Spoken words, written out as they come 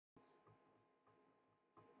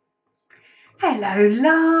Hello,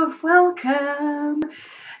 love, welcome.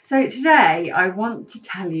 So, today I want to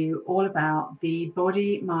tell you all about the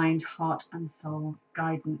body, mind, heart, and soul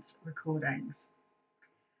guidance recordings.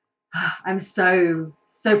 I'm so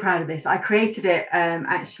proud of this. I created it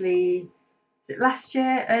actually, was it last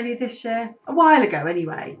year, early this year, a while ago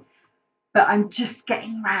anyway, but I'm just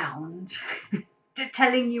getting round to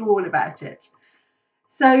telling you all about it.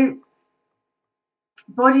 So,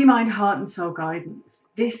 body, mind, heart, and soul guidance.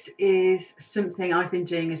 This is something I've been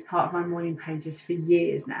doing as part of my morning pages for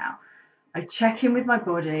years now. I check in with my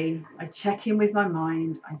body, I check in with my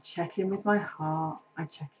mind, I check in with my heart, I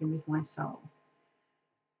check in with my soul.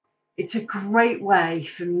 It's a great way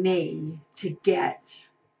for me to get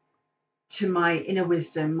to my inner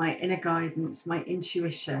wisdom, my inner guidance, my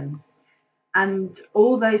intuition. And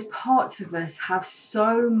all those parts of us have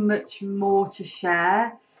so much more to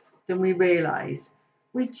share than we realise.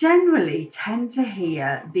 We generally tend to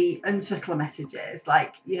hear the unsubtle messages,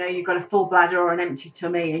 like, you've got a full bladder or an empty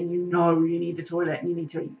tummy and you need the toilet and you need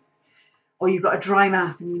to eat. Or you've got a dry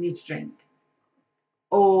mouth and you need to drink.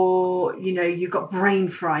 Or, you've got brain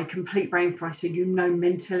fry, complete brain fry, so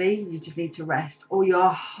mentally you just need to rest. Or your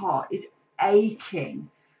heart is aching.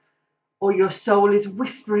 Or your soul is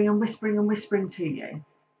whispering and whispering and whispering to you.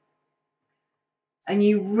 And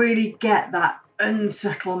you really get that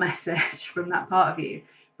unsubtle message from that part of you.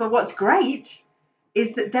 But what's great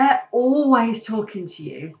is that they're always talking to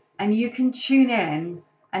you and you can tune in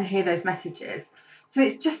and hear those messages. So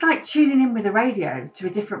it's just like tuning in with a radio to a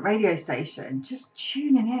different radio station, just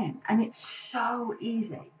tuning in, and it's so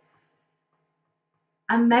easy.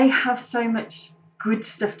 And they have so much good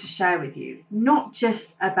stuff to share with you, not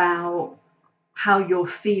just about how you're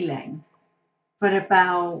feeling, but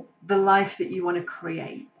about the life that you want to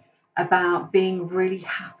create, about being really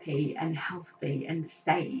happy and healthy and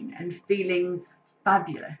sane and feeling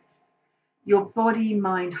fabulous. Your body,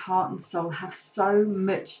 mind, heart, and soul have so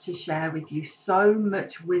much to share with you, so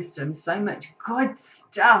much wisdom, so much good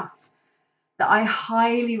stuff that I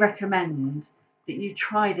highly recommend that you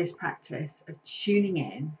try this practice of tuning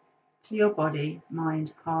in to your body,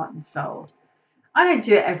 mind, heart, and soul. I don't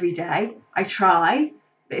do it every day. I try,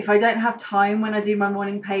 but if I don't have time when I do my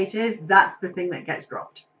morning pages, that's the thing that gets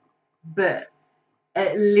dropped. But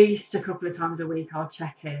at least a couple of times a week, I'll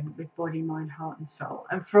check in with body, mind, heart, and soul.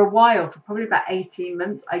 And for a while, for probably about 18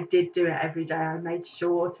 months, I did do it every day. I made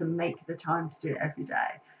sure to make the time to do it every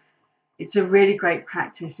day. It's a really great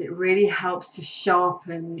practice. It really helps to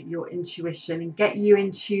sharpen your intuition and get you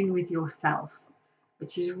in tune with yourself,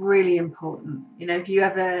 which is really important. If you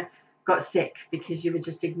ever got sick because you were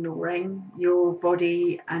just ignoring your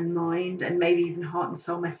body and mind and maybe even heart and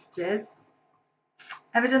soul messages,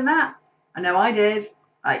 ever done that? I know I did,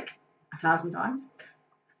 like 1,000 times.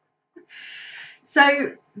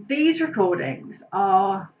 So these recordings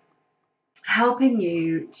are helping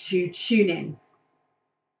you to tune in.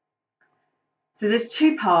 So there's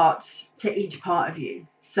two parts to each part of you.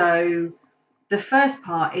 So the first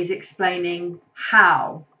part is explaining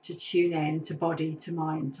how to tune in to body, to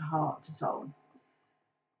mind, to heart, to soul.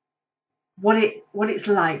 What it's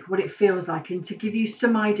like, what it feels like, and to give you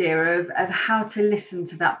some idea of how to listen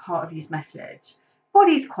to that part of you's message.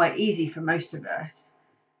 Body's quite easy for most of us,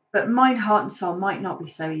 but mind, heart, and soul might not be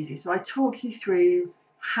so easy. So I talk you through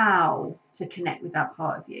how to connect with that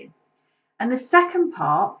part of you. And the second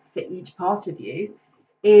part for each part of you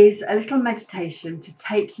is a little meditation to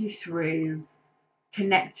take you through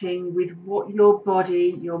connecting with what your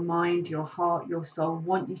body, your mind, your heart, your soul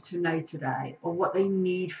want you to know today, or what they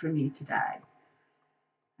need from you today.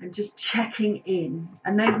 And just checking in.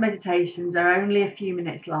 And those meditations are only a few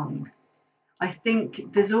minutes long. I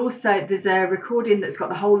think there's a recording that's got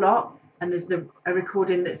the whole lot, and there's a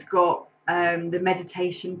recording that's got the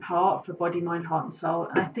meditation part for body, mind, heart, and soul.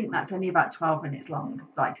 And I think that's only about 12 minutes long,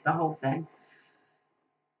 like the whole thing.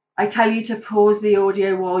 I tell you to pause the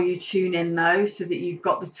audio while you tune in, though, so that you've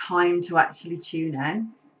got the time to actually tune in.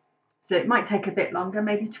 So it might take a bit longer,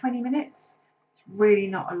 maybe 20 minutes. It's really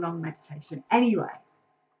not a long meditation. Anyway,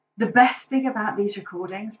 the best thing about these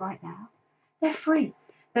recordings right now, they're free.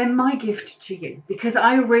 They're my gift to you, because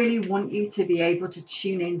I really want you to be able to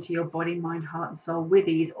tune into your body, mind, heart, and soul with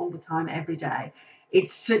ease all the time, every day.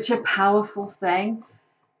 It's such a powerful thing.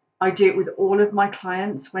 I do it with all of my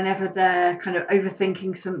clients. Whenever they're kind of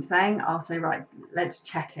overthinking something, I'll say, right, let's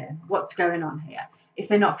check in. What's going on here? If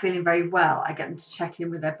they're not feeling very well, I get them to check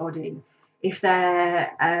in with their body. If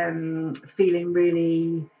they're feeling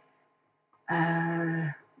really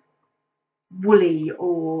woolly,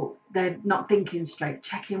 or they're not thinking straight,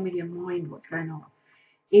 check in with your mind, what's going on.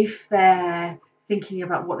 If they're thinking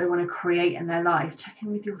about what they want to create in their life, check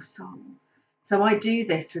in with your soul. So I do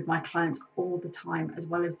this with my clients all the time, as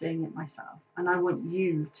well as doing it myself. And I want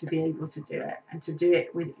you to be able to do it and to do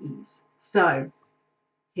it with ease. So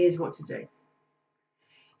here's what to do.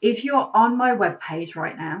 If you're on my webpage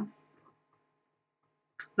right now,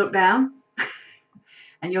 look down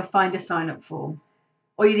and you'll find a sign up form.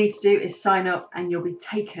 All you need to do is sign up and you'll be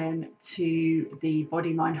taken to the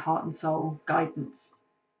Body, Mind, Heart and Soul guidance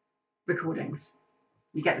recordings.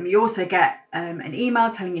 You get them. You also get an email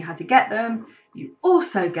telling you how to get them. You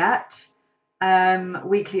also get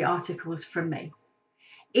weekly articles from me.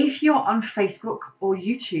 If you're on Facebook or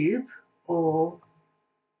YouTube or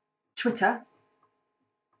Twitter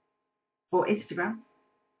or Instagram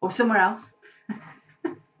or somewhere else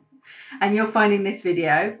and you're finding this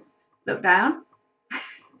video, look down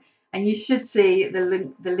and you should see the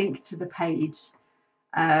link to the page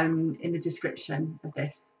in the description of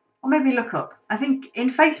this. Or maybe look up. I think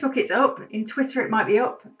in Facebook it's up, in Twitter it might be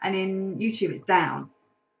up, and in YouTube it's down.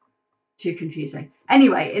 Too confusing.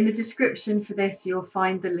 Anyway, in the description for this, you'll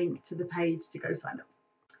find the link to the page to go sign up.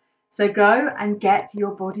 So go and get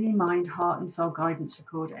your Body, Mind, Heart and Soul guidance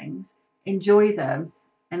recordings. Enjoy them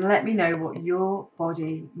and let me know what your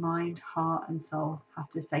body, mind, heart and soul have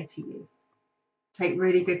to say to you. Take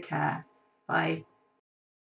really good care. Bye.